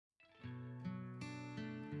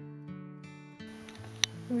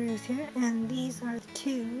rows here, and these are the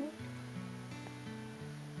 2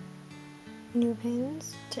 new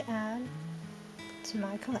pins to add to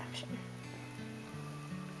my collection.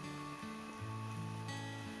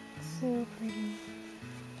 So pretty.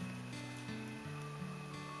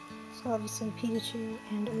 So obviously Pikachu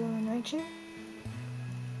and Alola and Raichu,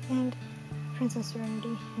 and Princess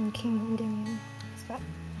Serenity and King Endymion. It's got,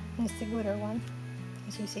 and it's the glitter one,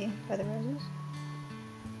 as you see by the roses.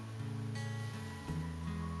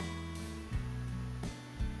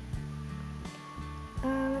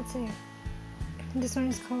 Let's see. This one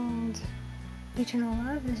is called Eternal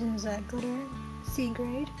Love. This is a glitter C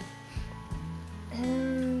grade.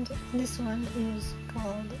 And this one is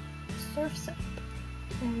called Surf's Up.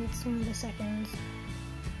 And it's one of the seconds.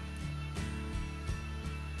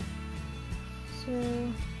 So,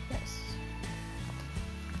 yes.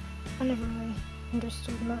 I never really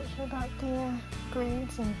understood much about the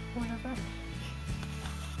grades and whatever.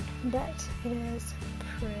 But it is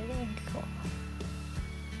pretty cool.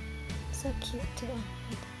 So cute too.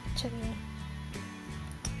 Chitty.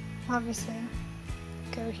 Obviously,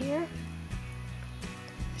 go here.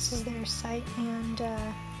 This is their site and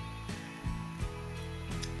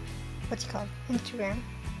what's it called? Instagram.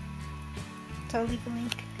 So I'll leave a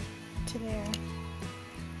link to their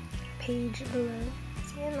page below.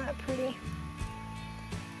 See, isn't that pretty?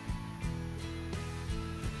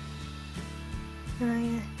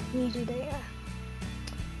 I needed a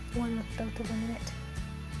one with both of them in it.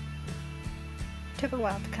 Took a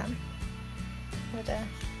while to come, but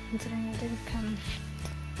considering it didn't come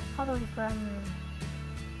all the way from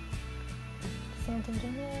San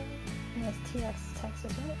Antonio, yes, TX,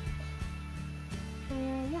 Texas, right?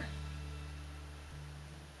 Yeah.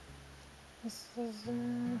 This has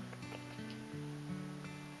been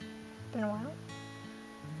a while,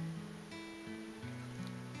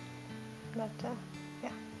 but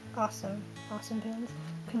yeah, awesome pins.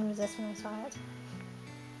 Couldn't resist when I saw it.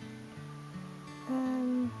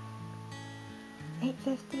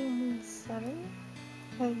 $8.57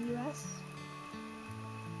 US,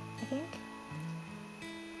 I think.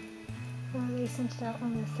 They sent it out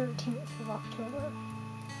on the 13th of October.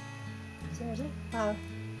 Seriously? Wow.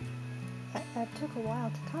 That took a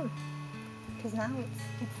while to come. Because now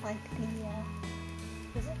it's like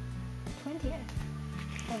the, is it? 20th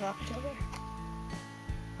of October.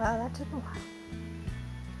 Wow, that took a while.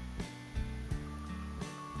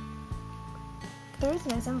 There is a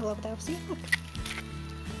nice envelope though. See, look.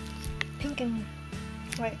 Pink and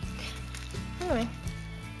white. Anyway.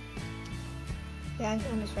 Yeah,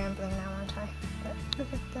 I'm just rambling now, aren't I? But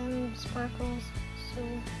look at them, sparkles. So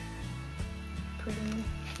pretty.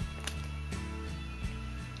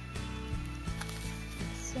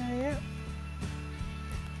 So yeah.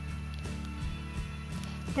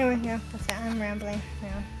 Anyway, yeah, that's it. I'm rambling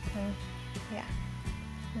now. Yeah.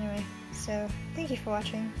 Anyway, so thank you for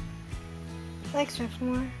watching. Like, subscribe for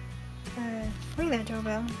more. Ring that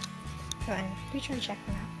doorbell. Go and be sure to check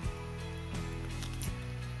them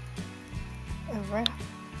out. Over and out.